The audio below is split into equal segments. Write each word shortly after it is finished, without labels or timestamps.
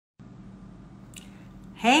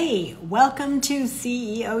Hey, welcome to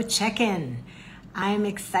CEO Check-In. I'm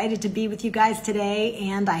excited to be with you guys today,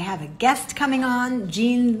 and I have a guest coming on,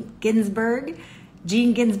 Jean Ginsburg.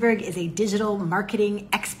 Jean Ginsburg is a digital marketing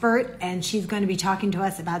expert, and she's going to be talking to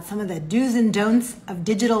us about some of the do's and don'ts of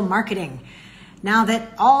digital marketing. Now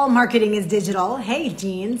that all marketing is digital, hey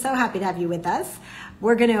Jean, so happy to have you with us.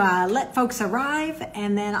 We're going to let folks arrive,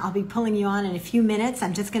 and then I'll be pulling you on in a few minutes.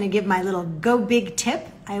 I'm just going to give my little go big tip.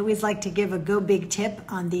 I always like to give a go big tip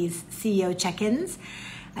on these CEO check-ins.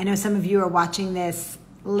 I know some of you are watching this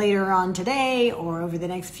later on today or over the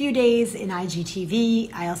next few days in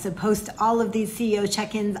IGTV. I also post all of these CEO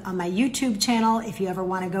check-ins on my YouTube channel if you ever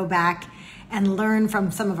want to go back and learn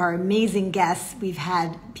from some of our amazing guests. We've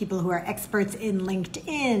had people who are experts in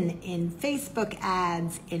LinkedIn, in Facebook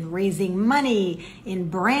ads, in raising money, in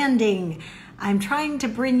branding. I'm trying to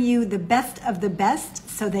bring you the best of the best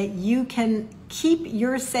so that you can keep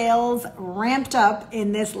your sales ramped up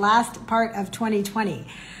in this last part of 2020.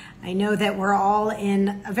 I know that we're all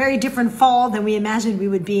in a very different fall than we imagined we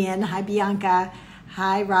would be in. Hi, Bianca.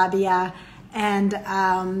 Hi, Rabia. And,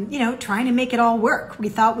 trying to make it all work. We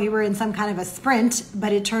thought we were in some kind of a sprint,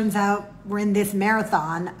 but it turns out we're in this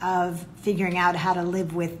marathon of figuring out how to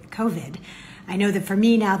live with COVID. I know that for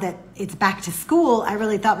me, now that it's back to school, I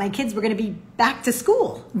really thought my kids were going to be back to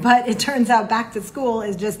school, but it turns out back to school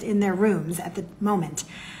is just in their rooms at the moment.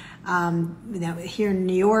 Here in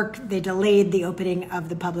New York, they delayed the opening of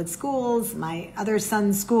the public schools. My other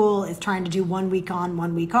son's school is trying to do 1 week on,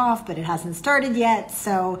 1 week off, but it hasn't started yet.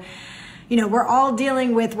 So, we're all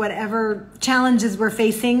dealing with whatever challenges we're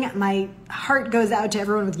facing. My heart goes out to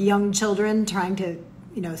everyone with young children trying to,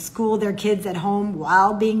 school their kids at home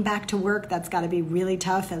while being back to work. That's got to be really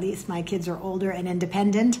tough. At least my kids are older and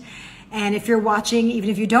independent. And if you're watching, even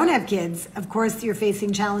if you don't have kids, of course, you're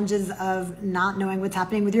facing challenges of not knowing what's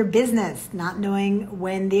happening with your business, not knowing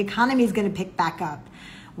when the economy is going to pick back up,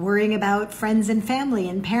 worrying about friends and family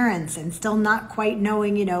and parents, and still not quite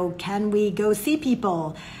knowing, can we go see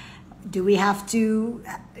people? Do we have to,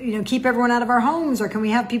 keep everyone out of our homes, or can we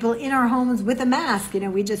have people in our homes with a mask?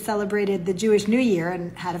 We just celebrated the Jewish New Year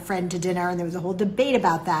and had a friend to dinner, and there was a whole debate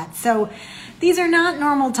about that. So these are not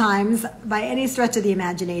normal times by any stretch of the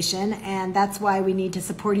imagination, and that's why we need to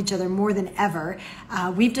support each other more than ever.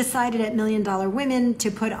 We've decided at Million Dollar Women to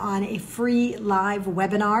put on a free live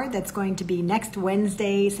webinar that's going to be next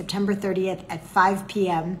Wednesday, September 30th at 5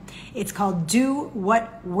 p.m. It's called Do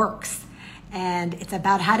What Works. And it's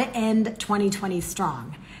about how to end 2020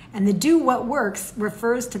 strong. And the do what works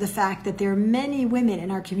refers to the fact that there are many women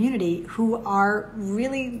in our community who are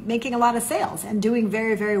really making a lot of sales and doing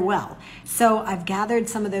very, very well. So I've gathered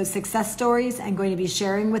some of those success stories and going to be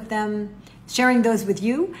sharing those with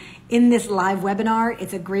you in this live webinar.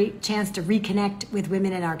 It's a great chance to reconnect with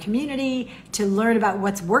women in our community, to learn about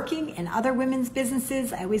what's working in other women's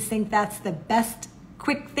businesses. I always think that's the best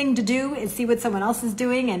quick thing to do, is see what someone else is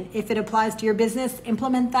doing, and if it applies to your business,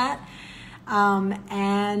 implement that,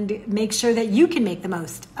 and make sure that you can make the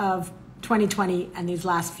most of 2020 and these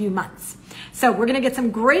last few months. So we're going to get some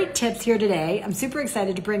great tips here today. I'm super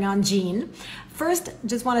excited to bring on Jean. First,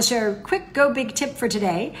 just want to share a quick go big tip for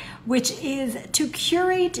today, which is to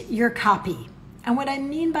curate your copy. And what I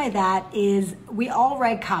mean by that is we all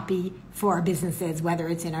write copy for our businesses, whether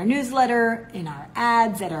it's in our newsletter, in our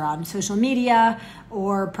ads that are on social media,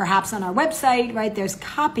 or perhaps on our website, right? There's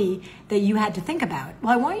copy that you had to think about.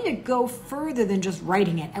 Well, I want you to go further than just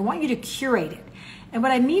writing it. I want you to curate it. And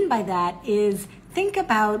what I mean by that is think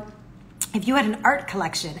about if you had an art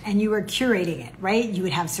collection and you were curating it, right? You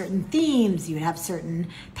would have certain themes, you would have certain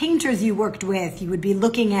painters you worked with, you would be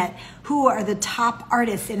looking at who are the top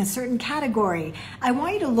artists in a certain category. I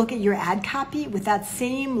want you to look at your ad copy with that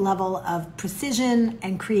same level of precision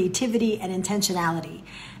and creativity and intentionality,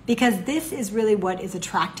 because this is really what is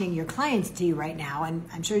attracting your clients to you right now. And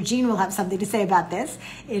I'm sure Jean will have something to say about this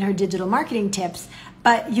in her digital marketing tips.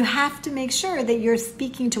 But you have to make sure that you're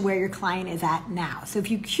speaking to where your client is at now. So if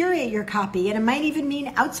you curate your copy, and it might even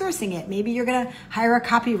mean outsourcing it. Maybe you're going to hire a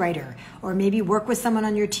copywriter, or maybe work with someone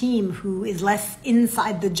on your team who is less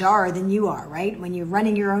inside the jar than you are, right? When you're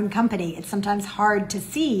running your own company, it's sometimes hard to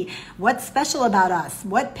see what's special about us.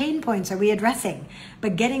 What pain points are we addressing?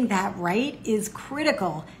 But getting that right is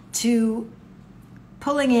critical to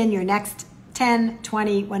pulling in your next 10,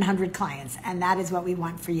 20, 100 clients. And that is what we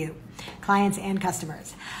want for you, clients and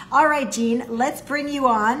customers. All right, Jean, let's bring you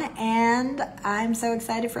on. And I'm so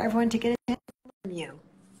excited for everyone to get a chance to hear from you.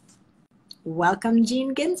 Welcome,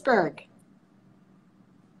 Jean Ginsburg.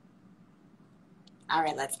 All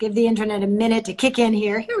right, let's give the internet a minute to kick in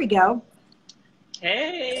here. Here we go.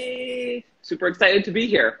 Hey, super excited to be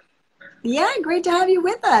here. Yeah, great to have you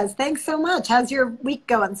with us. Thanks so much. How's your week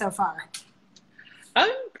going so far?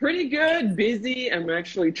 I'm pretty good, busy. I'm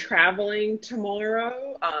actually traveling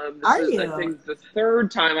tomorrow. This Are is, I you? think, the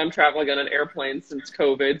third time I'm traveling on an airplane since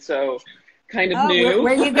COVID, so kind of Oh, new.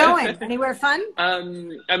 where are you going? Anywhere fun?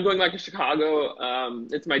 I'm going back to Chicago.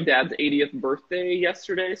 It's my dad's 80th birthday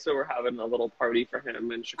yesterday, so we're having a little party for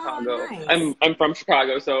him in Oh, Chicago. nice. I'm from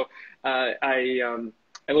Chicago, so I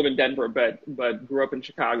live in Denver, but grew up in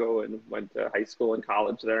Chicago and went to high school and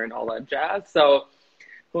college there and all that jazz. So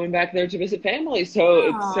going back there to visit family. So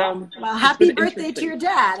Oh, well, it's been happy birthday to interesting. your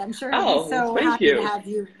dad. I'm sure he'll be Oh, well, so thank happy to you. have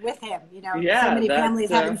you with him. You know, so Yeah, many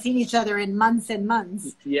families haven't seen each other in months and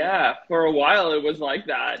months. yeah, for a while it was like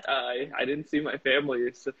that. I didn't see my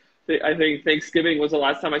family. So I think Thanksgiving was the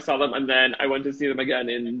last time I saw them, and then I went to see them again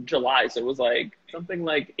in July. So it was like something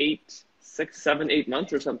like 8, 6, 7, 8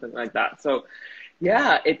 months or something like that. So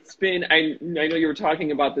yeah, it's been, I know you were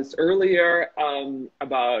talking about this earlier,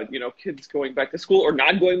 about, kids going back to school or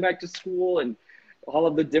not going back to school and all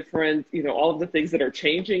of the different, all of the things that are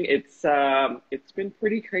changing. It's been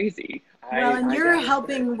pretty crazy. Well, and I you're gotta say.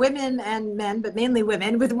 helping women and men, but mainly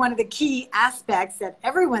women, with one of the key aspects that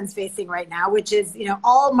everyone's facing right now, which is,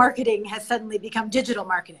 all marketing has suddenly become digital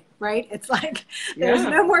marketing, right? It's like there's Yeah,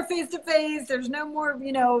 no more face to face, there's no more,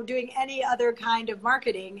 doing any other kind of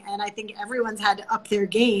marketing. And I think everyone's had to up their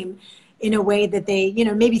game in a way that they,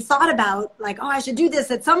 maybe thought about, like, oh, I should do this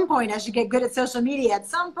at some point. I should get good at social media. At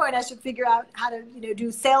some point, I should figure out how to, do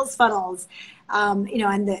sales funnels. And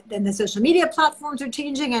the social media platforms are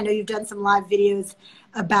changing. I know you've done some live videos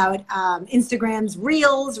about Instagram's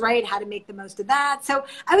Reels, right? How to make the most of that. So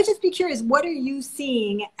I would just be curious, what are you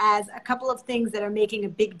seeing as a couple of things that are making a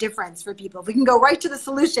big difference for people? If we can go right to the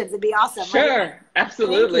solutions, it'd be awesome, right? sure. Thank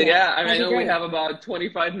Absolutely. you. Yeah. I mean, I That'd be know we great. have about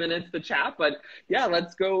 25 minutes to chat, but yeah,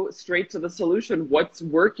 let's go straight to the solution. What's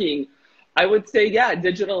working? I would say, yeah,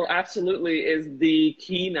 digital absolutely is the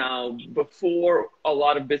key now. Before, a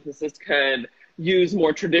lot of businesses can use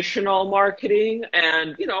more traditional marketing,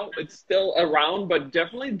 and it's still around, but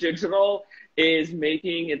definitely digital is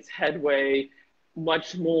making its headway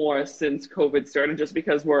much more since COVID started, just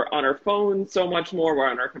because we're on our phones so much more, we're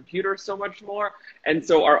on our computers so much more. And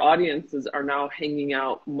so our audiences are now hanging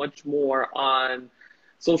out much more on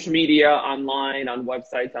social media, online, on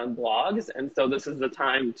websites, on blogs. And so this is the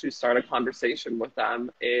time to start a conversation with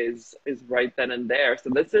them is right then and there. So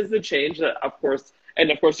this is the change that, of course, and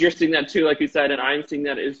of course you're seeing that too, like you said, and I'm seeing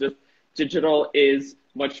that, is just digital is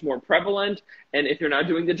much more prevalent. And if you're not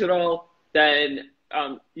doing digital, then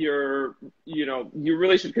you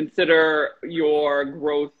really should consider your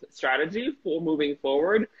growth strategy for moving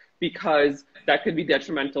forward, because that could be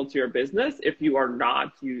detrimental to your business if you are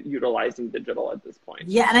not utilizing digital at this point.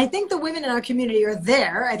 Yeah, and I think the women in our community are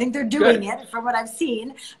there. I think they're doing Good. it from what I've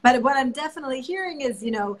seen. But what I'm definitely hearing is,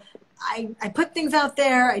 I put things out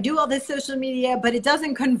there, I do all this social media, but it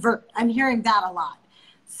doesn't convert. I'm hearing that a lot.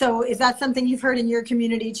 So is that something you've heard in your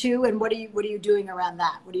community too? And what are you doing around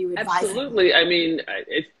that? What are you advising? Absolutely. I mean,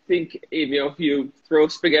 I think, if you throw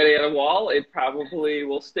spaghetti at a wall, it probably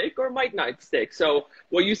will stick or might not stick. So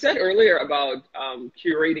what you said earlier about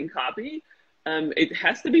curating copy, it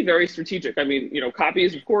has to be very strategic. I mean, copy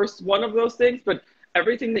is of course one of those things, but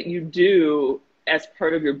everything that you do as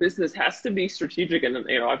part of your business has to be strategic. And,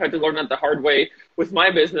 I've had to learn that the hard way with my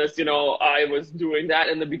business. I was doing that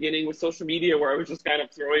in the beginning with social media, where I was just kind of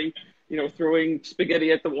throwing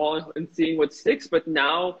spaghetti at the wall and seeing what sticks. But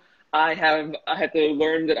now I had to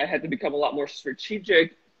learn that I had to become a lot more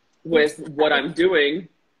strategic with Oops, what sorry. I'm doing.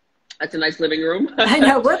 That's a nice living room. I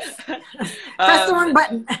know, whoops. Press the um, wrong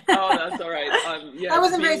button. oh, that's all right. That Yes,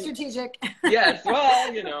 wasn't very strategic. yes,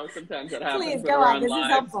 well, sometimes that happens Please when go we're on. on This is live.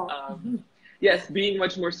 helpful. Yes, being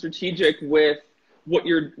much more strategic with what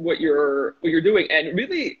you're doing. And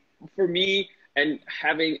really, for me, and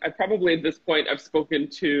I probably at this point I've spoken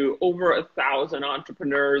to over 1,000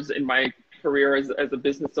 entrepreneurs in my career as a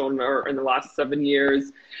business owner in the last 7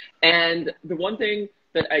 years. And the one thing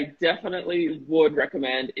that I definitely would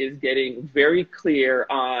recommend is getting very clear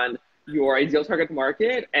on your ideal target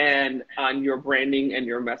market and on your branding and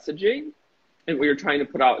your messaging and what you're trying to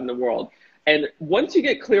put out in the world. And once you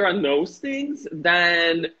get clear on those things,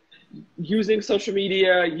 then using social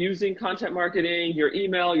media, using content marketing, your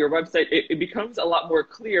email, your website, it becomes a lot more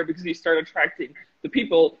clear, because you start attracting the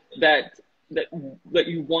people that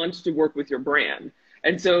you want to work with your brand.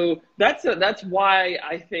 And so that's why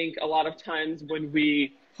I think a lot of times when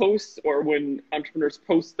we post, or when entrepreneurs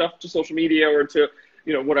post stuff to social media or to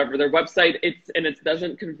whatever their website, it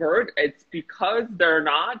doesn't convert. It's because they're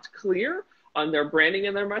not clear on their branding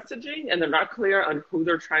and their messaging, and they're not clear on who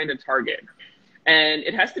they're trying to target. And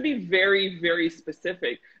it has to be very, very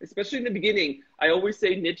specific, especially in the beginning. I always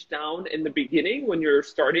say niche down in the beginning when you're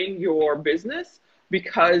starting your business,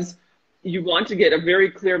 because you want to get a very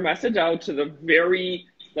clear message out to the very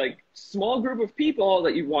like small group of people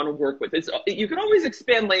that you want to work with. You can always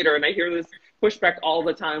expand later. And I hear this pushback all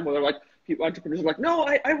the time where they're like, people, entrepreneurs are like, no,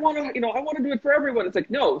 I want to, I want to do it for everyone. It's like,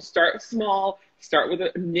 no, start small, start with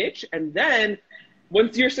a niche, and then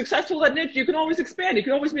once you're successful at niche, you can always expand. You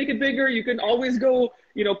can always make it bigger. You can always go,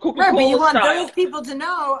 Coca-Cola right, but you want style. those people to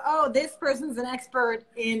know, oh, this person's an expert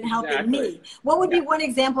in helping me. What would be one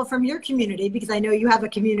example from your community? Because I know you have a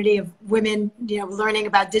community of women, learning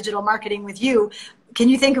about digital marketing with you. Can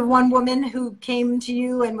you think of one woman who came to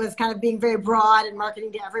you and was kind of being very broad and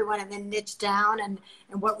marketing to everyone and then niched down, and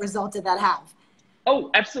what result did that have?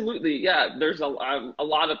 Oh, absolutely. Yeah, there's a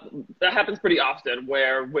lot of, that happens pretty often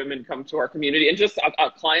where women come to our community, and just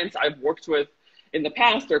clients I've worked with in the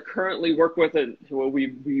past or currently work with, and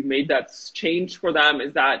we made that change for them,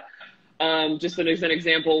 is that just as an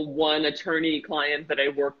example, one attorney client that I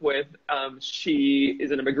work with, she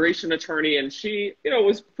is an immigration attorney, and she,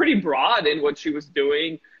 was pretty broad in what she was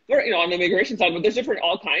doing, on the immigration side, but there's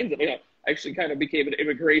all kinds of, actually kind of became an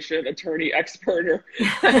immigration attorney expert, or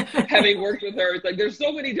having worked with her. It's like, there's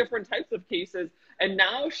so many different types of cases. And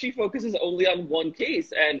now she focuses only on one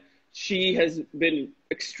case. And she has been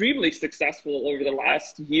extremely successful over the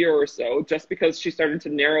last year or so, just because she started to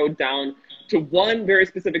narrow down to one very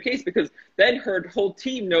specific case, because then her whole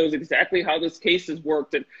team knows exactly how this case has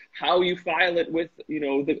worked and how you file it with,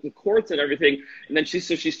 the courts and everything. And then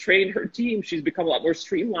she's trained her team. She's become a lot more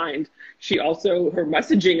streamlined. Her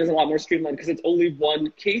messaging is a lot more streamlined because it's only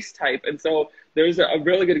one case type. And so there's a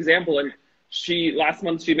really good example. And last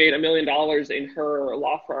month, she made $1 million in her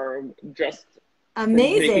law firm, just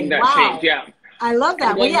amazing. Making that change. Yeah. I love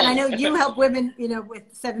that. Well, yeah, and I know you help women,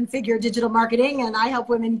 with 7-figure digital marketing, and I help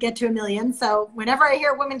women get to $1 million. So whenever I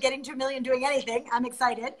hear women getting to $1 million doing anything, I'm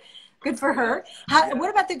excited. Good for her. What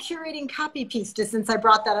about the curating copy piece? Just since I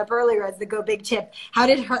brought that up earlier as the go big tip, how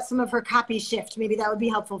did some of her copy shift? Maybe that would be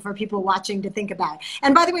helpful for people watching to think about.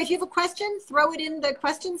 And by the way, if you have a question, throw it in the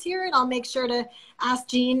questions here, and I'll make sure to ask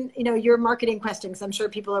Jean, your marketing questions. I'm sure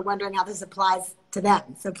people are wondering how this applies to them.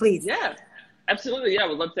 So please. Yeah. Absolutely. Yeah. I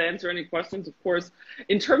would love to answer any questions, of course.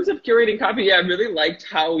 In terms of curating copy, yeah, I really liked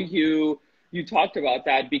how you talked about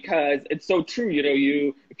that, because it's so true.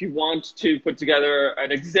 If you want to put together an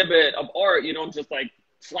exhibit of art, you don't just like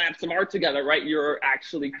slap some art together, right? You're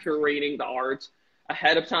actually curating the art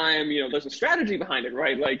ahead of time. There's a strategy behind it,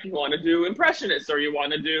 right? Like you want to do Impressionists, or you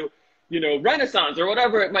want to do, Renaissance, or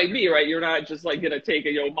whatever it might be, right? You're not just like going to take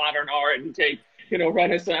modern art and take,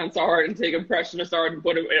 Renaissance art and take Impressionist art and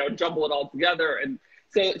put it, jumble it all together. And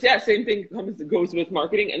so, yeah, same thing goes with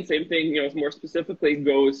marketing, and same thing, more specifically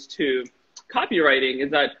goes to copywriting,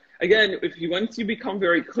 is that, again, once you become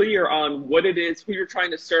very clear on what it is, who you're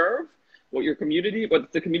trying to serve, what's the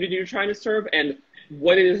community you're trying to serve, and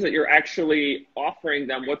what it is that you're actually offering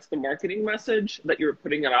them, what's the marketing message that you're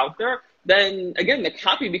putting out there, then again, the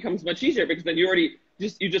copy becomes much easier, because then you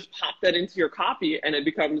just pop that into your copy and it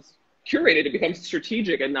becomes curated, it becomes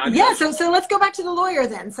strategic and not. Yeah, so let's go back to the lawyer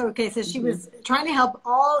then. So, okay, so she was trying to help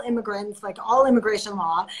all immigrants, like all immigration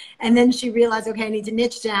law, and then she realized, okay, I need to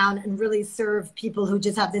niche down and really serve people who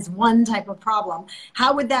just have this one type of problem.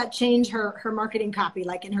 How would that change her marketing copy,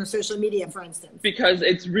 like in her social media, for instance? Because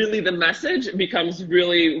it's really the message becomes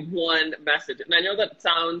really one message. And I know that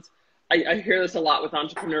sounds, I hear this a lot with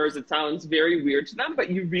entrepreneurs, it sounds very weird to them, but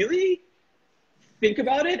you really think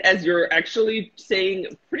about it as you're actually saying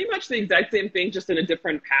pretty much the exact same thing, just in a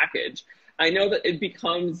different package. I know that it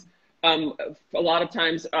becomes a lot of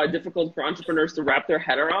times difficult for entrepreneurs to wrap their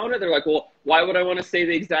head around it. They're like, well, why would I want to say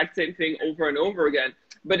the exact same thing over and over again?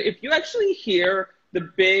 But if you actually hear the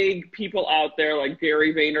big people out there like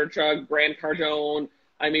Gary Vaynerchuk, Grant Cardone,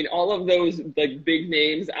 I mean, all of those like big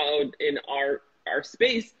names out in our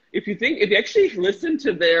space, if you actually listen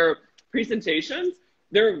to their presentations,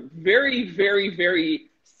 they're very, very, very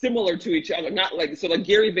similar to each other. Not like, so like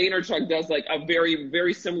Gary Vaynerchuk does like a very,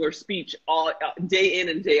 very similar speech all day in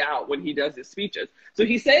and day out when he does his speeches. So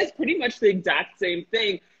he says pretty much the exact same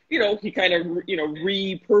thing. He kind of,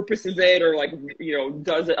 repurposes it, or like,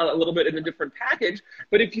 does it a little bit in a different package.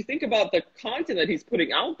 But if you think about the content that he's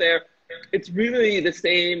putting out there, it's really the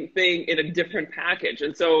same thing in a different package.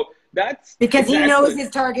 And so that's because he knows his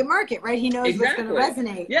target market, right? He knows what's going to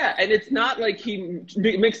resonate. Yeah, and it's not like he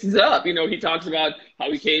mixes it up. He talks about how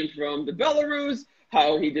he came from the Belarus,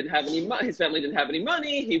 how he didn't have any money, his family didn't have any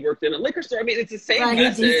money, he worked in a liquor store. I mean, it's the same Right,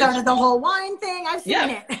 message. he started the whole wine thing. I've seen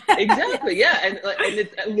Yeah, it. exactly. Yeah, and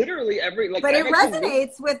it's literally every like. But it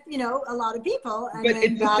resonates with, you know, a lot of people. And but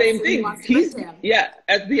it's the same thing.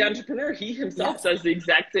 As the entrepreneur, he himself does the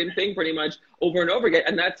exact same thing pretty much over and over again,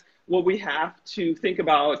 and that's what we have to think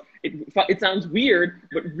about. It sounds weird,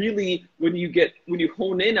 but really, when you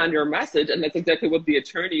hone in on your message, and that's exactly what the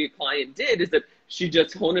attorney client did, is that she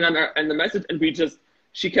just honed in on the message, and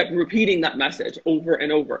she kept repeating that message over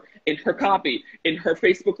and over in her copy, in her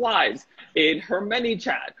Facebook Lives, in her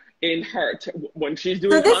ManyChat, in her when she's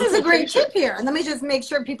doing. So this is a great tip here, and let me just make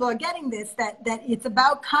sure people are getting this, that it's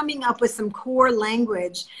about coming up with some core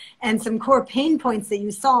language and some core pain points that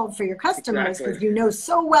you solve for your customers, because you know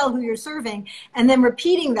so well who you're serving, and then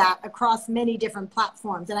repeating that across many different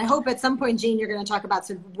platforms. And I hope at some point, Jean, you're going to talk about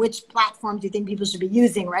sort of which platforms you think people should be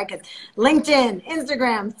using, right? Because LinkedIn,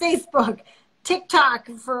 Instagram, Facebook, TikTok,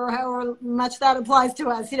 for however much that applies to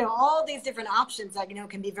us, you know, all these different options that, you know,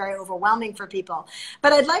 can be very overwhelming for people.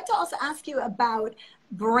 But I'd like to also ask you about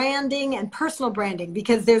branding and personal branding,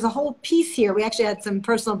 because there's a whole piece here. We actually had some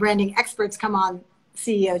personal branding experts come on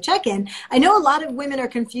CEO Check-In. I know a lot of women are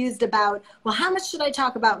confused about, well, how much should I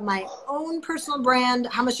talk about my own personal brand?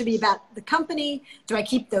 How much should be about the company? Do I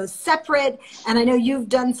keep those separate? And I know you've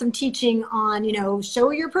done some teaching on, you know,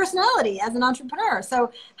 show your personality as an entrepreneur.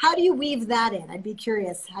 So how do you weave that in? I'd be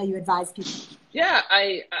curious how you advise people. Yeah,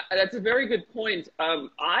 that's a very good point.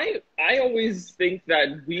 I always think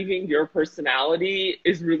that weaving your personality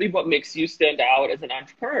is really what makes you stand out as an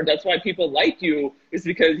entrepreneur. That's why people like you, is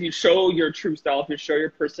because you show your true self, you show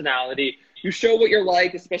your personality, you show what you're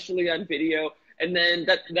like, especially on video. And then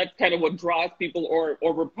that's kind of what draws people or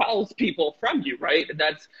repels people from you, right?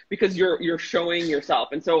 That's because you're showing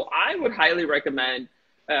yourself. And so I would highly recommend,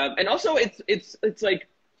 and also it's like,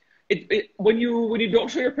 when you don't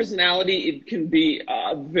show your personality, it can be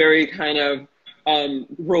very kind of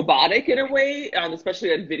robotic in a way,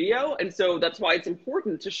 especially on video. And so that's why it's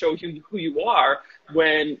important to show who you are,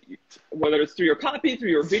 whether it's through your copy,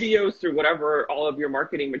 through your videos, through whatever, all of your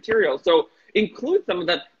marketing materials. So include some of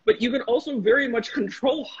that, but you can also very much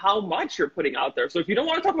control how much you're putting out there. So if you don't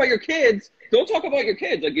want to talk about your kids, don't talk about your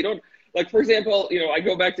kids. Like, you don't. Like, for example, you know, I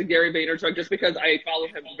go back to Gary Vaynerchuk just because I follow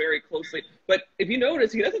him very closely. But if you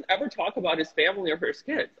notice, he doesn't ever talk about his family or his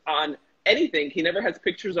kids on anything. He never has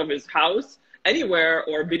pictures of his house anywhere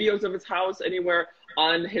or videos of his house anywhere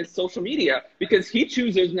on his social media, because he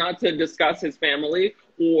chooses not to discuss his family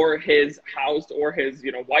or his house or his,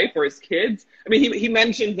 you know, wife or his kids. I mean, he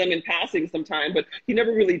mentions them in passing sometime, but he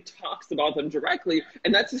never really talks about them directly.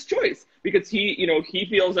 And that's his choice, because he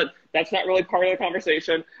feels that that's not really part of the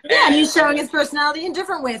conversation. Yeah, and he's showing his personality in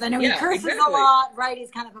different ways. I know he curses a lot, right?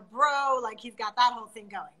 He's kind of a bro, like he's got that whole thing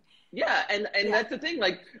going. Yeah, and that's the thing.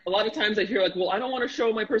 Like, a lot of times I hear like, well, I don't want to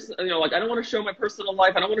show my I don't want to show my personal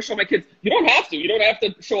life. I don't want to show my kids. You don't have to. You don't have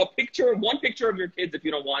to show one picture of your kids if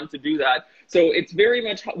you don't want to do that. So it's very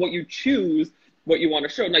much what you choose, what you want to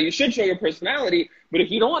show. Now, you should show your personality, but if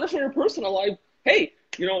you don't want to show your personal life, hey,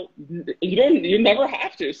 you never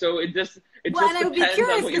have to. So it just and I would be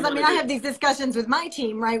curious, because I have these discussions with my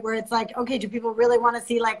team, right, where it's like, okay, do people really want to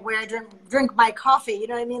see like where I drink my coffee? You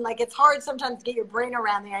know what I mean? Like, it's hard sometimes to get your brain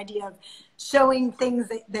around the idea of showing things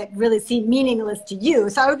that really seem meaningless to you.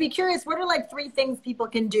 So I would be curious, what are like 3 things people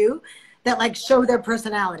can do that like show their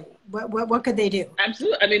personality? What could they do?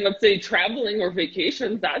 Absolutely. I mean, let's say traveling or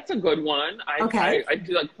vacations, that's a good one. I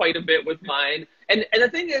do that quite a bit with mine. And the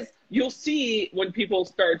thing is, you'll see when people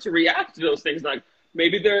start to react to those things, like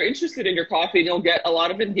maybe they're interested in your coffee and you'll get a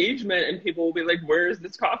lot of engagement, and people will be like, where is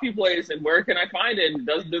this coffee place and where can I find it? And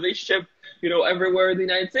do they ship, everywhere in the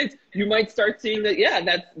United States? You might start seeing that,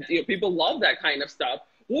 that's, people love that kind of stuff.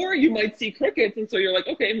 Or you might see crickets, and so you're like,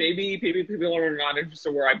 okay, maybe people are not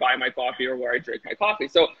interested where I buy my coffee or where I drink my coffee.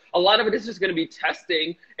 So a lot of it is just going to be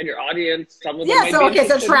testing, and your audience, some of them might be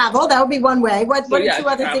so travel, that would be one way. What are 2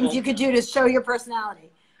 other things you could do to show your personality?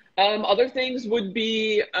 Other things would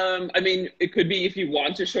be, it could be if you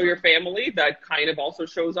want to show your family, that kind of also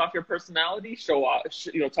shows off your personality.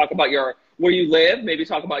 Talk about where you live, maybe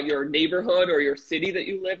talk about your neighborhood or your city that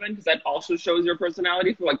you live in, because that also shows your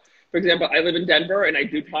personality. For example, I live in Denver, and I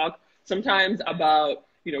do talk sometimes about,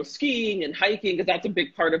 skiing and hiking, because that's a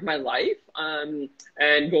big part of my life, and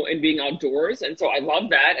being outdoors. And so I love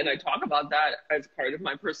that. And I talk about that as part of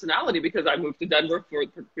my personality, because I moved to Denver for,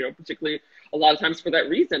 particularly a lot of times for that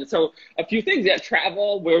reason. So a few things, yeah,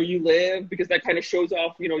 travel, where you live, because that kind of shows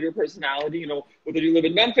off, your personality, whether you live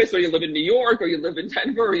in Memphis or you live in New York or you live in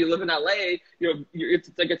Denver or you live in LA,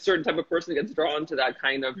 it's like a certain type of person that gets drawn to that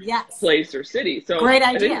kind of place or city. So great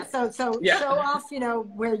idea. So yeah. Show off,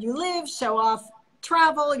 where you live, show off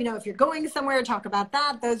travel, if you're going somewhere, talk about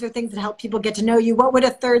that. Those are things that help people get to know you. What would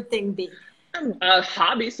a third thing be?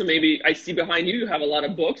 Hobby. So maybe I see behind you have a lot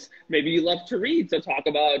of books. Maybe you love to read. So talk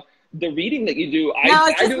about the reading that you do. No,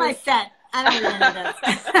 it's just my set. I don't really know this.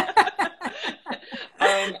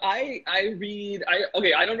 I read.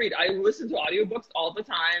 I don't read. I listen to audiobooks all the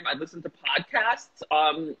time. I listen to podcasts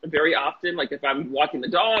very often, like if I'm walking the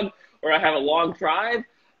dog or I have a long drive.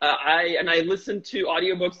 I listen to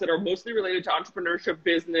audiobooks that are mostly related to entrepreneurship,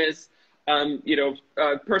 business,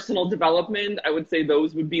 personal development. I would say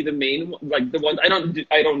those would be the main, like the ones. I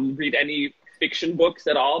don't read any fiction books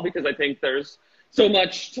at all, because I think there's so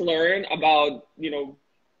much to learn about,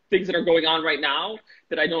 things that are going on right now,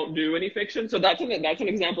 that I don't do any fiction. So that's an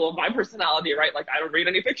example of my personality, right? Like I don't read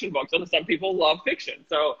any fiction books, and some people love fiction.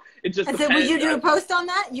 So it just depends. So would you do a post on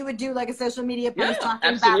that? You would do like a social media post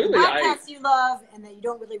talking about the podcasts you love, and that you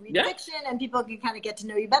don't really read fiction, and people can kind of get to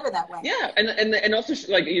know you better that way. Yeah, and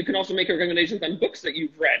also like you can also make recommendations on books that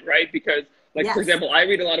you've read, right? Because for example, I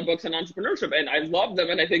read a lot of books on entrepreneurship, and I love them,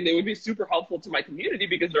 and I think they would be super helpful to my community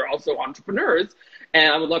because they're also entrepreneurs,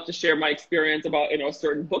 and I would love to share my experience about a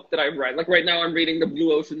certain book that I've read. Like right now, I'm reading the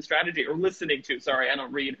Blue Ocean Strategy, or listening to. Sorry, I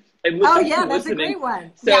don't read. That's a great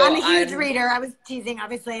one. So I'm a huge reader. I was teasing,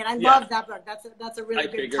 obviously, and I love that book. That's a really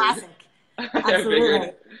good classic.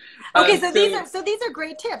 Absolutely. Okay, so these are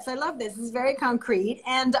great tips. I love this. This is very concrete,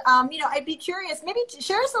 and I'd be curious. Maybe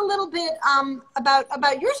share us a little bit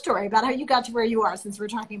about your story, about how you got to where you are. Since we're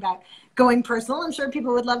talking about going personal, I'm sure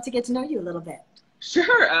people would love to get to know you a little bit.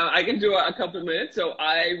 Sure, I can do a couple minutes. So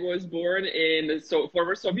I was born in the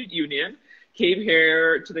former Soviet Union. Came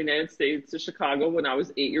here to the United States, to Chicago, when I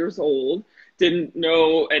was 8 years old. Didn't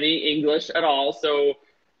know any English at all.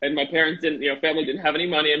 And my parents family didn't have any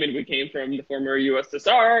money. I mean, we came from the former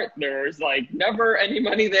USSR. There was like never any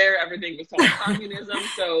money there. Everything was all communism.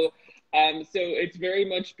 So it's very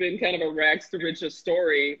much been kind of a rags to riches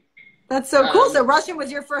story. That's so cool. So Russian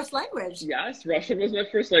was your first language. Yes, Russian was my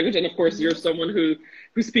first language. And of course, you're someone who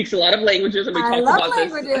speaks a lot of languages. And we talked about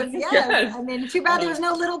languages, this. Yes. I mean, too bad there was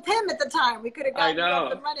no little Pim at the time. We could have gotten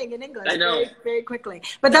up and running in English very, very quickly.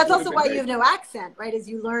 But that's also why you have no accent, right? As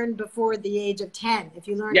you learn before the age of 10. If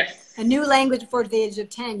you learn a new language before the age of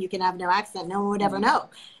 10, you can have no accent. No one would ever know.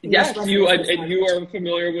 Yes, you are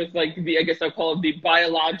familiar with like I guess I'll call it the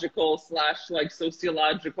biological / like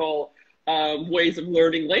sociological ways of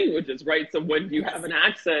learning languages, right? So when do you have an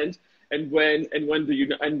accent, and when do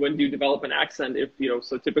you develop an accent? If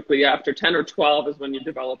so typically after 10 or 12 is when you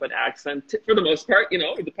develop an accent. For the most part,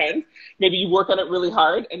 it depends. Maybe you work on it really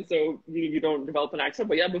hard, and so you don't develop an accent.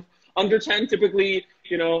 But under 10, typically,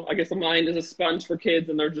 I guess the mind is a sponge for kids,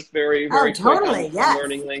 and they're just very, very quick on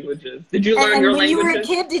learning languages. Did you learn your languages? When you were a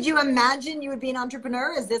kid, did you imagine you would be an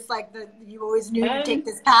entrepreneur? Is this like you always knew you'd take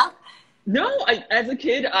this path? No, as a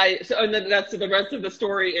kid, and then that's the rest of the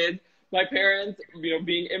story is my parents,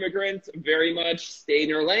 being immigrants, very much stay in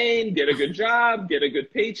your lane, get a good job, get a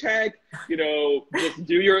good paycheck, just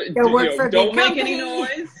do your, don't make any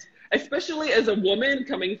noise. Especially as a woman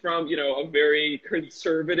coming from, a very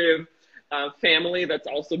conservative family, that's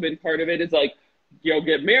also been part of it. It's like,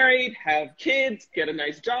 get married, have kids, get a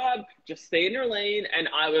nice job, just stay in your lane. And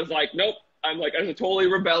I was like, nope. I was totally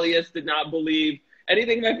rebellious, did not believe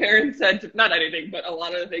anything my parents said, not anything, but a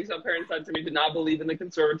lot of the things my parents said to me, did not believe in the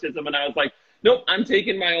conservatism. And I was like, nope, I'm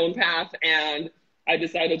taking my own path. And I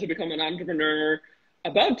decided to become an entrepreneur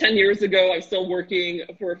about 10 years ago. I was still working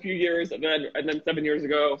for a few years. And then 7 years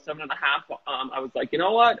ago, 7.5, I was like, you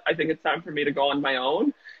know what? I think it's time for me to go on my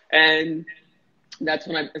own. And that's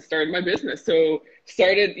when I started my business. So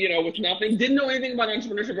started, with nothing, didn't know anything about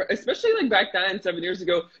entrepreneurship, especially like back then, 7 years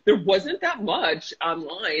ago, there wasn't that much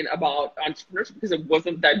online about entrepreneurship because it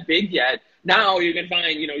wasn't that big yet. Now you can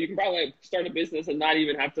find, you can probably start a business and not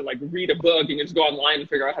even have to like read a book. You can just go online and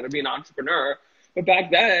figure out how to be an entrepreneur. But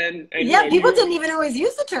back then, people didn't even always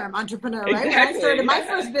use the term entrepreneur, right? Exactly, when I started my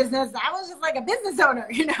first business, I was just like a business owner,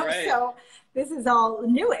 Right. So this is all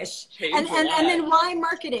newish. And then why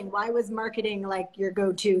marketing? Why was marketing like your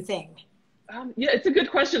go-to thing? Yeah, it's a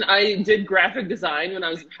good question. I did graphic design when I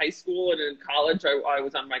was in high school, and in college, I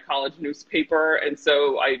was on my college newspaper. And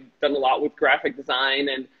so I've done a lot with graphic design,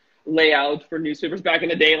 and layout for newspapers back in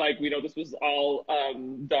the day. Like, this was all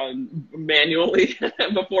done manually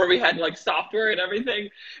before we had like software and everything.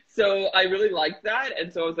 So I really liked that.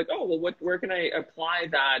 And so I was like, oh, well, where can I apply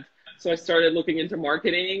that? So I started looking into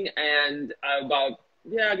marketing, and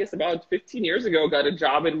I guess about 15 years ago, got a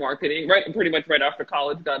job in marketing, pretty much right after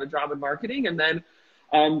college, got a job in marketing. And then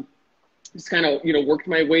just kind of, worked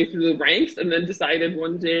my way through the ranks, and then decided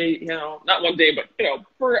one day, not one day, but,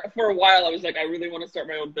 for a while, I was like, I really want to start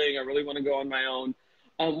my own thing. I really want to go on my own.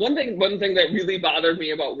 One thing that really bothered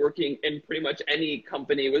me about working in pretty much any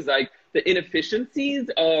company was like the inefficiencies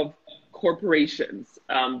of corporations.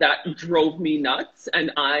 That drove me nuts.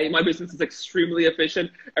 And my business is extremely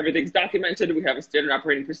efficient. Everything's documented. We have a standard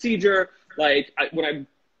operating procedure. Like when I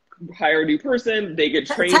hire a new person, they get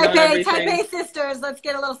trained on everything. Type A sisters, let's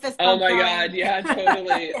get a little fist bump. Oh my God, yeah,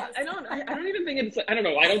 totally. Yes. I don't even think it's, I don't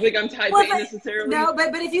know. I don't think I'm type A necessarily. No,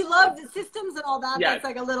 but if you love the systems and all that, yes. That's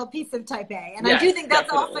like a little piece of type A. And yes, I do think that's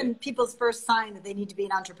definitely. often people's first sign that they need to be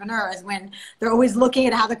an entrepreneur, is when they're always looking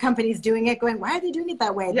at how the company's doing it, going, why are they doing it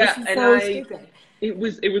that way? Yeah, this is so stupid.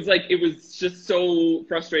 It was just so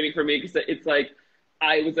frustrating for me, because it's like,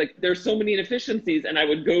 I was like, there's so many inefficiencies, and I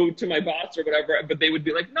would go to my boss or whatever, but they would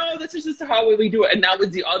be like, no, this is just how we do it. And that was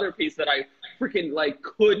the other piece that I freaking like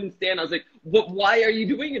couldn't stand. I was like, why are you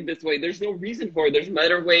doing it this way? There's no reason for it. There's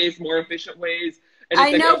better ways, more efficient ways. And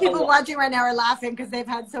I know people watching right now are laughing because they've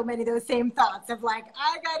had so many of those same thoughts of like,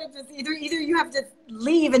 I gotta just either you have to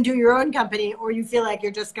leave and do your own company, or you feel like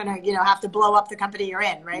you're just gonna have to blow up the company you're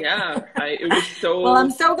in, right? Yeah, it was so. Well, I'm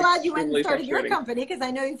so glad you went and started your company, because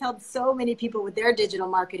I know you've helped so many people with their digital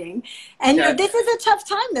marketing. And yes. This is a tough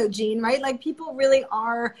time though, Jean, right? Like people really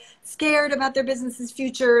are scared about their business's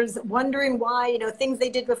futures, wondering why things they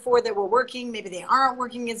did before that were working, maybe they aren't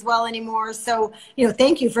working as well anymore. So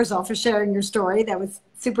thank you first of all for sharing your story. That was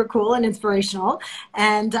super cool and inspirational.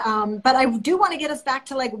 And but I do want to get us back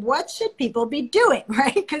to like, what should people be doing,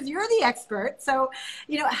 right? Because you're the expert. So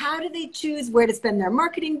how do they choose where to spend their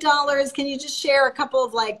marketing dollars? Can you just share a couple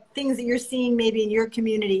of like things that you're seeing maybe in your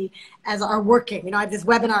community as are working? I have this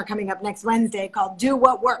webinar coming up next Wednesday called Do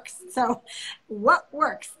What Works. So what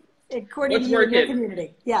works according to you in your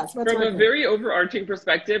community? Yes. From a very overarching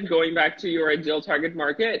perspective, going back to your ideal target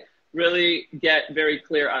market, really get very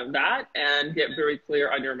clear on that and get very clear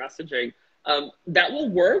on your messaging. That will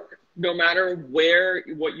work no matter where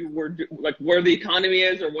the economy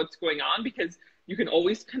is or what's going on, because you can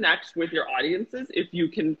always connect with your audiences if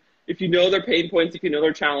you know their pain points, if you know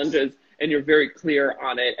their challenges, and you're very clear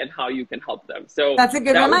on it and how you can help them. So that's a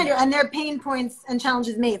good reminder. And their pain points and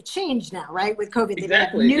challenges may have changed now, right? With COVID, they've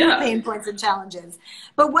got new pain points and challenges.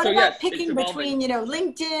 But what about picking between,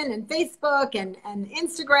 LinkedIn and Facebook and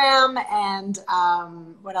Instagram and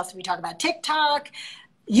what else did we talk about? TikTok,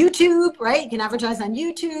 YouTube, right? You can advertise on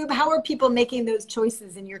YouTube. How are people making those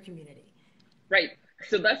choices in your community? Right.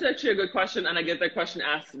 So that's actually a good question. And I get that question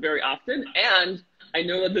asked very often. And I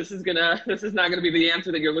know that this is not gonna be the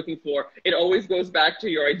answer that you're looking for. It always goes back to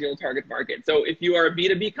your ideal target market. So if you are a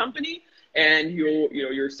B2B company and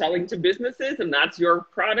you're selling to businesses and that's your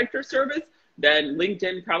product or service, then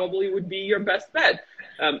LinkedIn probably would be your best bet.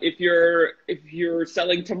 If you're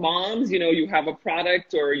selling to moms, you have a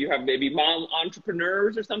product, or you have maybe mom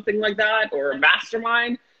entrepreneurs or something like that, or a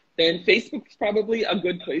mastermind, then Facebook's probably a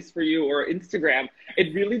good place for you, or Instagram.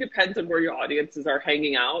 It really depends on where your audiences are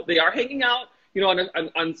hanging out. They are hanging out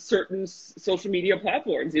on certain social media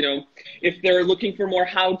platforms. If they're looking for more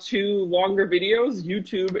how-to longer videos,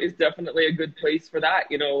 YouTube is definitely a good place for that.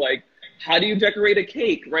 Like, how do you decorate a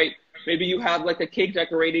cake, right? Maybe you have like a cake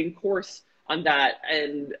decorating course on that,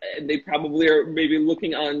 and they probably are maybe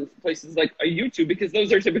looking on places like a YouTube, because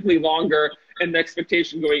those are typically longer, and the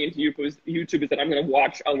expectation going into YouTube is that I'm going to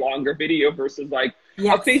watch a longer video versus like a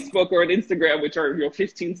Facebook or an Instagram, which are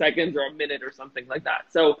 15 seconds or a minute or something like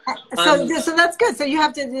that. So that's good. So you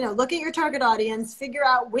have to look at your target audience, figure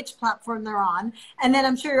out which platform they're on, and then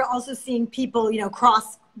I'm sure you're also seeing people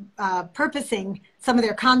cross purposing some of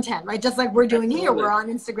their content, right? Just like we're doing here, we're on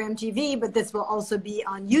Instagram TV, but this will also be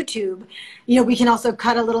on YouTube. We can also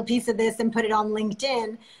cut a little piece of this and put it on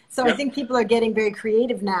LinkedIn. So I think people are getting very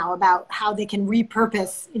creative now about how they can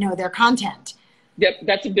repurpose, their content. Yep,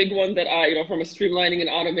 that's a big one that from a streamlining and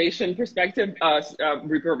automation perspective,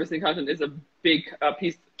 repurposing content is a big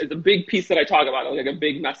piece. It's a big piece that I talk about, like a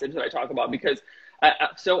big message that I talk about, because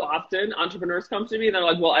so often entrepreneurs come to me and they're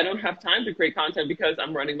like, well, I don't have time to create content because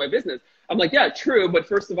I'm running my business. I'm like, yeah, true. But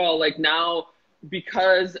first of all, like now,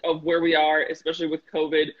 because of where we are, especially with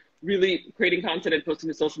COVID, really creating content and posting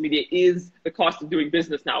to social media is the cost of doing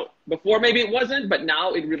business now. Before maybe it wasn't, but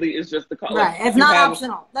now it really is just the cost. Right, it's not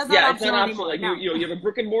optional. That's not optional. It's not optional. Anymore. Like no. you have a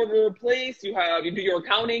brick and mortar place, you do your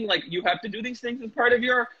accounting, like you have to do these things as part of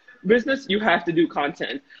your business. You have to do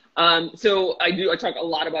content. So I talk a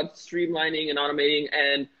lot about streamlining and automating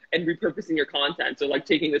and repurposing your content. So like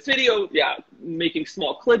taking this video, making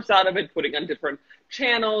small clips out of it, putting on different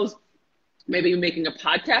channels, maybe making a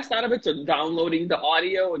podcast out of it. So downloading the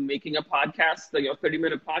audio and making a podcast,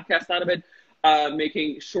 30-minute podcast out of it,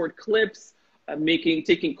 making short clips,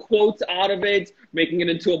 taking quotes out of it, making it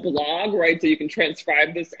into a blog, right? So you can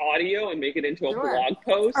transcribe this audio and make it into a blog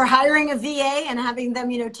post. Or hiring a VA and having them,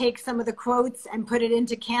 take some of the quotes and put it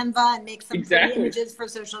into Canva and make some pretty images for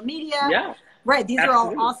social media. Yeah. Right. These are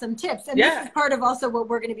all awesome tips. And this is part of also what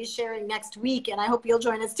we're going to be sharing next week. And I hope you'll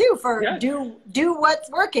join us too for do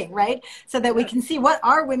what's working, right? So that we can see what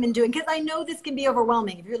are women doing. Because I know this can be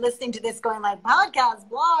overwhelming. If you're listening to this going like podcasts,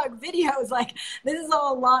 blog, videos, like this is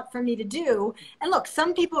all a lot for me to do. And look,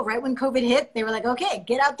 some people, right when COVID hit, they were like, okay,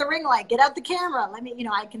 get out the ring light, get out the camera. Let me,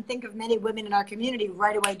 I can think of many women in our community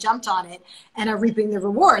right away jumped on it and are reaping the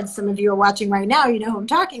rewards. Some of you are watching right now, you know who I'm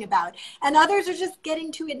talking about. And others are just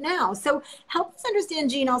getting to it now. So help us understand,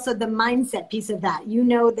 Jean, also the mindset piece of that. You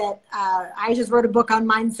know that I just wrote a book on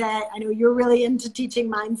mindset. I know you're really into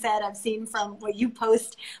teaching mindset. I've seen from what you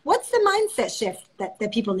post. What's the mindset shift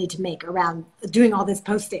that people need to make around doing all this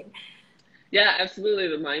posting? Yeah, absolutely.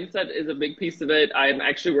 The mindset is a big piece of it. I'm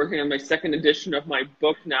actually working on my second edition of my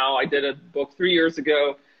book now. I did a book 3 years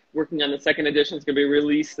ago. Working on the second edition. It's going to be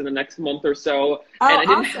released in the next month or so. Oh,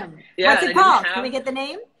 awesome. What's it called? Can we get the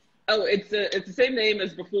name? Oh, it's the same name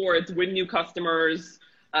as before. It's Win New Customers,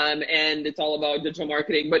 and it's all about digital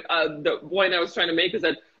marketing. But the point I was trying to make is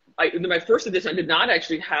that in my first edition, I did not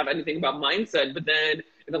actually have anything about mindset. But then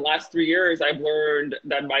in the last 3 years, I've learned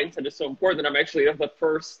that mindset is so important that I'm actually the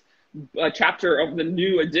first chapter of the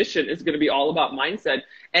new edition is going to be all about mindset.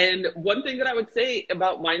 And one thing that I would say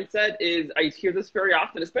about mindset is I hear this very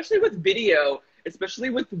often, especially with video,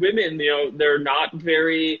 especially with women. They're not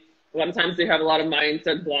very. A lot of times they have a lot of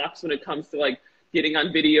mindset blocks when it comes to like getting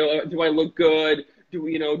on video. Do I look good? Do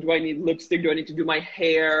I need lipstick? Do I need to do my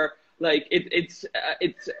hair? Like it's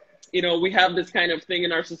we have this kind of thing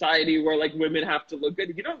in our society where like women have to look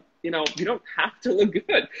good. You don't have to look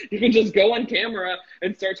good. You can just go on camera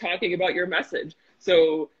and start talking about your message.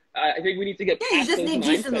 So I think we need to get past you just those need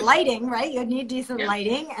mindsets. Decent lighting, right? You need decent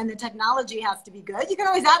lighting, and the technology has to be good. You can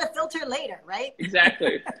always add a filter later, right?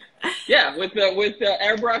 Exactly. Yeah, with the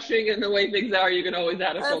airbrushing and the way things are, you can always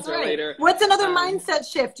add a filter later. What's another mindset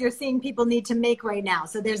shift you're seeing people need to make right now?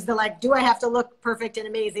 So there's the do I have to look perfect and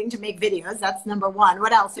amazing to make videos? That's number one.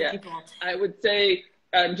 What else are people? I would say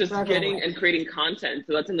just getting and creating content.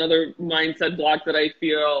 So that's another mindset block that I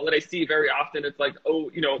see very often. It's like,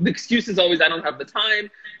 the excuse is always I don't have the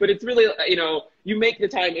time, but it's really, you make the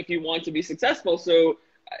time if you want to be successful. So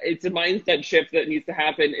it's a mindset shift that needs to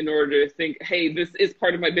happen in order to think, hey, this is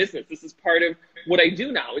part of my business. This is part of what I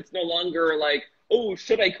do now. It's no longer like, oh,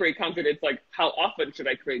 should I create content? It's like, how often should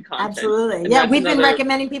I create content? Absolutely. Yeah, we've been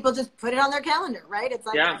recommending people just put it on their calendar, right? It's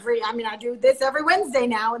like I do this every Wednesday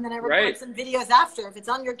now, and then I record some videos after. If it's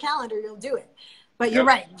on your calendar, you'll do it. But you're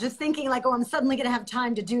right. Just thinking like, I'm suddenly going to have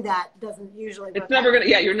time to do that doesn't usually work.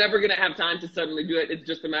 You're never going to have time to suddenly do it. It's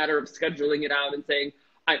just a matter of scheduling it out and saying,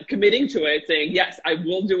 I'm committing to it, saying, yes, I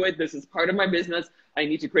will do it. This is part of my business. I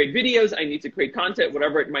need to create videos. I need to create content,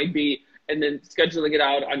 whatever it might be, and then scheduling it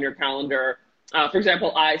out on your calendar. For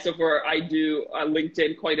example, I do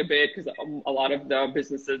LinkedIn quite a bit because a lot of the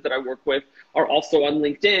businesses that I work with are also on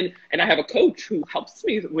LinkedIn, and I have a coach who helps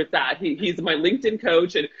me with that. He's my LinkedIn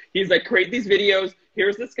coach, and he's like, create these videos.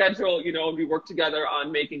 Here's the schedule. We work together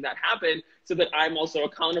on making that happen so that I'm also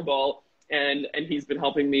accountable. And he's been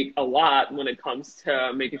helping me a lot when it comes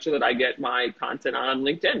to making sure that I get my content on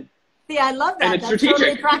LinkedIn. See, I love that. That's strategic.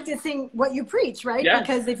 Totally practicing what you preach, right? Yeah.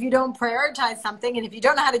 Because if you don't prioritize something and if you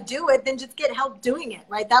don't know how to do it, then just get help doing it,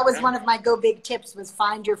 right? That was one of my go big tips was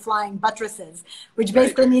find your flying buttresses, which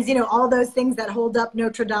basically means, all those things that hold up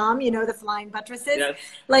Notre Dame, the flying buttresses. Yes.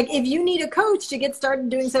 Like if you need a coach to get started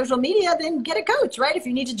doing social media, then get a coach, right? If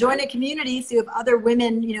you need to join a community so you have other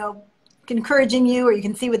women, encouraging you, or you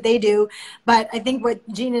can see what they do. But I think what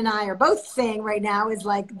Jean and I are both saying right now is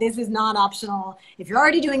like, this is not optional. If you're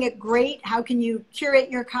already doing it, great. How can you curate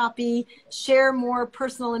your copy, share more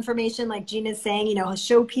personal information like Jean is saying,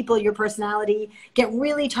 show people your personality, get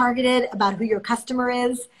really targeted about who your customer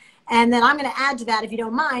is. And then I'm going to add to that, if you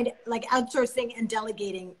don't mind, like outsourcing and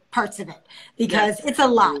delegating parts of it, because it's a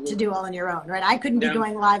lot to do all on your own, right? I couldn't be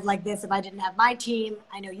going live like this if I didn't have my team.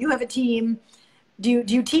 I know you have a team. Do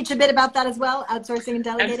you teach a bit about that as well, outsourcing and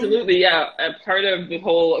delegating? Absolutely, yeah. Part of the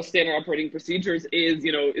whole standard operating procedures is,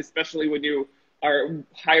 especially when you are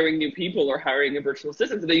hiring new people or hiring a virtual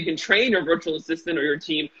assistant, so that you can train your virtual assistant or your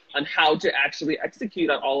team on how to actually execute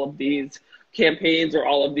on all of these campaigns or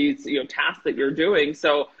all of these, tasks that you're doing.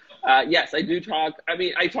 So, yes, I do talk. I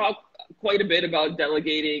mean, I talk quite a bit about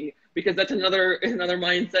delegating, because that's another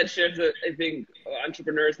mindset shift that I think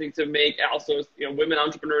entrepreneurs need to make. Also, women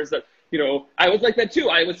entrepreneurs that, I was like that too.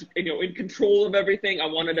 I was, in control of everything. I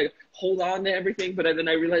wanted to hold on to everything, but then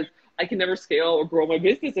I realized I can never scale or grow my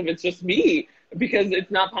business if it's just me, because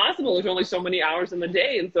it's not possible. There's only so many hours in the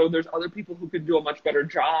day. And so there's other people who could do a much better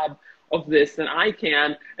job of this than I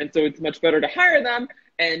can. And so it's much better to hire them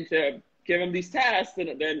and to give them these tasks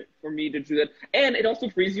and then for me to do that. And it also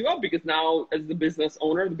frees you up, because now as the business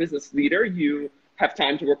owner, the business leader, you have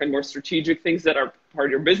time to work on more strategic things that are part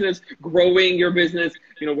of your business, growing your business,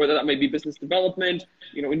 whether that might be business development,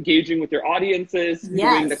 engaging with your audiences,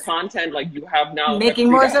 doing the content, like you have now. Making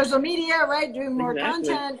more social media, right? Doing more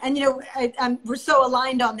Exactly. content. And, we're so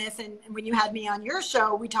aligned on this. And when you had me on your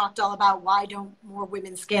show, we talked all about why don't more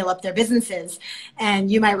women scale up their businesses. And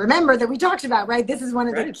you might remember that we talked about, right? This is one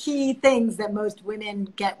of the key things that most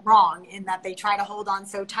women get wrong, in that they try to hold on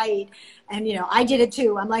so tight. And, I did it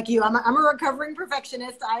too. I'm like you, I'm a recovering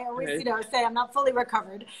perfectionist. I always, say I'm not fully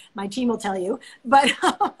recovered. My team will tell you, but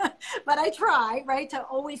I try, right, to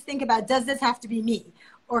always think about, does this have to be me,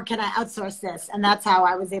 or can I outsource this? And that's how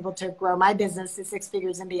I was able to grow my business to 6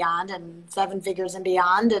 figures and beyond, and 7 figures and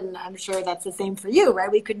beyond. And I'm sure that's the same for you,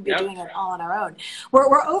 right? We couldn't be doing it all on our own.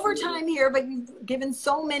 We're over time here, but you've given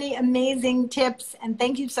so many amazing tips, and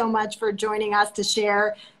thank you so much for joining us to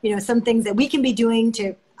share, some things that we can be doing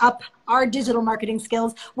to up our digital marketing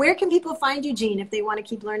skills. Where can people find you, Jean, if they want to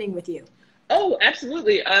keep learning with you? Oh,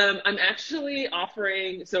 absolutely. I'm actually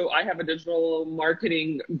offering, so I have a digital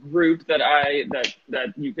marketing group that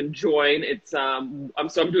that you can join. It's I'm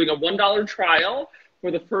doing a $1 trial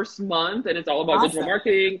for the first month, and it's all about digital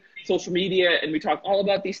marketing, social media, and we talk all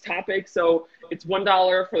about these topics. So it's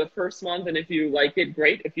 $1 for the first month, and if you like it,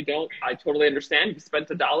 great. If you don't, I totally understand. You spent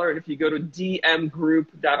 $1, and if you go to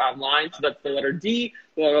dmgroup.online, so that's the letter D,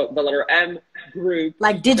 the letter M, group.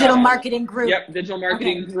 Like digital marketing group. Yep, digital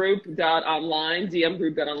marketing group.online,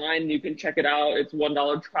 dmgroup.online. You can check it out. It's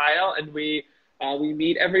 $1 trial, and we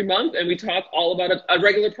meet every month, and we talk all about it. A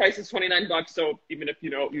regular price is $29. So even if,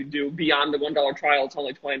 you do beyond the $1 trial, it's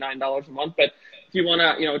only $29 a month. But if you want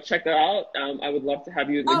to, check that out, I would love to have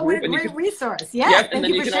you in the group. What a great resource. Yes, thank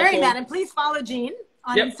you for sharing that. And please follow Jean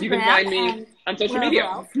on Instagram. You can find me on social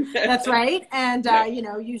media. That's right. And,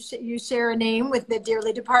 you share a name with the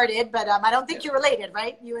dearly departed, but I don't think you're related,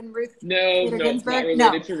 right? You and Ruth Ginsburg?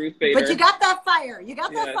 Not related to Ruth Bader. But you got that fire. You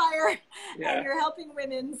got that fire, and you're helping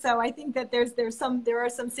women. So I think that there are some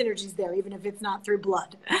synergies there, even if it's not through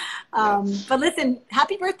blood. But listen,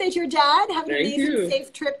 happy birthday to your dad. Have an amazing,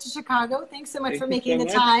 safe trip to Chicago. Thanks so much for making the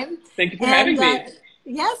time. Thank you for having me.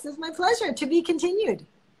 Yes, it's my pleasure. To be continued.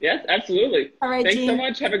 Yes, absolutely. All right, Thanks Jean. so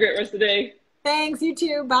much. Have a great rest of the day. Thanks, you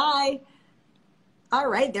too. Bye. All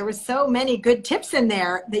right, there were so many good tips in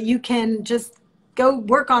there that you can just go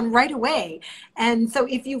work on right away. And so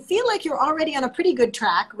if you feel like you're already on a pretty good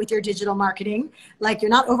track with your digital marketing, like you're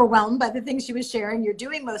not overwhelmed by the things she was sharing, you're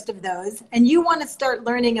doing most of those, and you want to start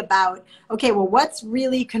learning about, okay, well, what's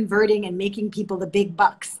really converting and making people the big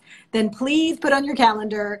bucks, then please put on your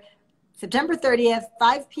calendar September 30th,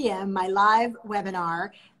 5 p.m., my live webinar,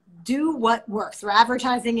 Do What Works. We're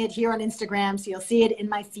advertising it here on Instagram, so you'll see it in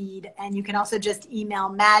my feed. And you can also just email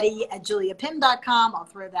Maddie@juliapim.com. I'll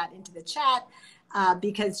throw that into the chat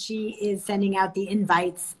because she is sending out the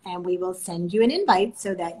invites, and we will send you an invite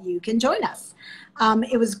so that you can join us.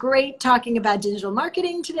 It was great talking about digital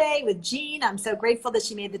marketing today with Jean. I'm so grateful that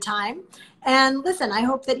she made the time. And listen, I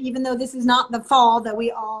hope that even though this is not the fall that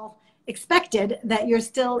we all expected, that you're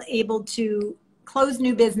still able to close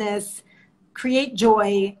new business, create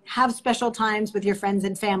joy, have special times with your friends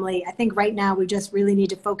and family. I think right now we just really need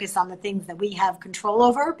to focus on the things that we have control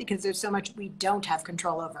over, because there's so much we don't have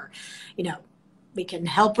control over. We can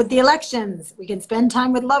help with the elections. We can spend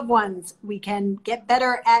time with loved ones. We can get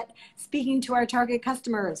better at speaking to our target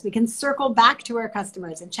customers. We can circle back to our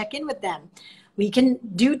customers and check in with them. We can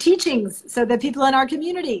do teachings so that people in our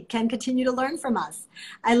community can continue to learn from us.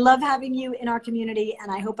 I love having you in our community,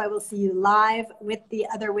 and I hope I will see you live with the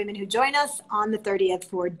other women who join us on the 30th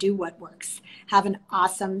for Do What Works. Have an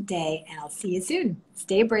awesome day, and I'll see you soon.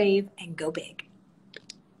 Stay brave and go big.